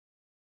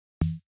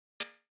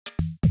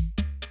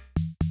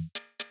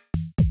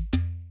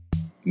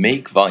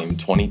Make Volume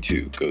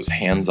 22 goes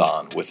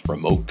hands-on with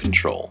remote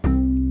control,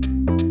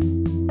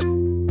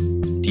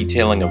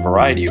 detailing a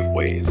variety of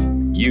ways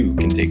you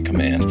can take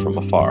command from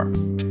afar.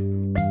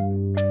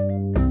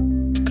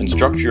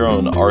 Construct your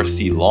own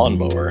RC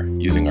lawnmower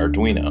using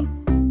Arduino,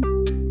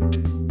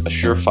 a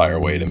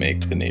surefire way to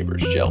make the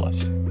neighbors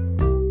jealous.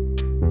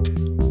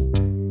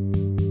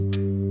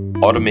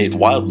 Automate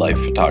wildlife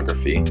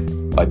photography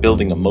by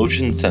building a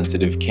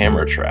motion-sensitive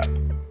camera trap.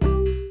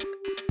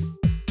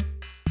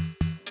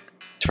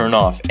 Turn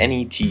off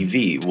any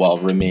TV while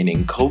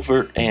remaining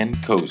covert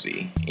and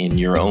cozy in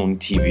your own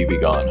TV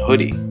Begone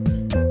hoodie,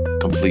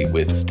 complete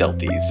with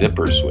stealthy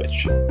zipper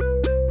switch.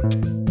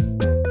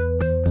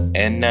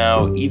 And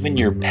now even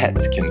your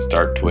pets can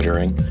start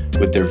twittering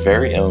with their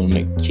very own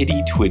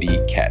Kitty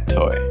Twitty cat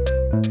toy.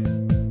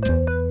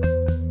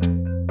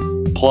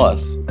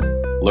 Plus,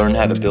 learn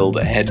how to build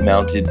a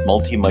head-mounted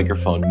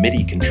multi-microphone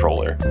MIDI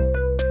controller,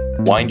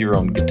 wind your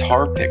own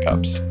guitar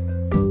pickups,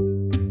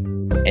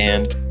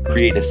 and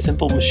create a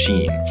simple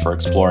machine for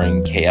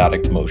exploring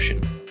chaotic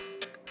motion.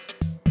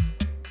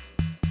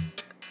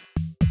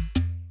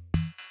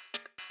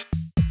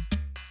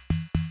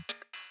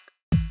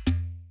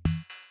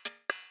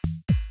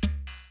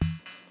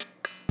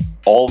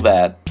 All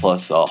that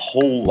plus a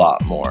whole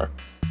lot more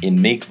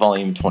in Make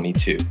Volume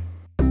 22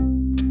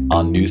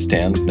 on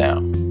newsstands now.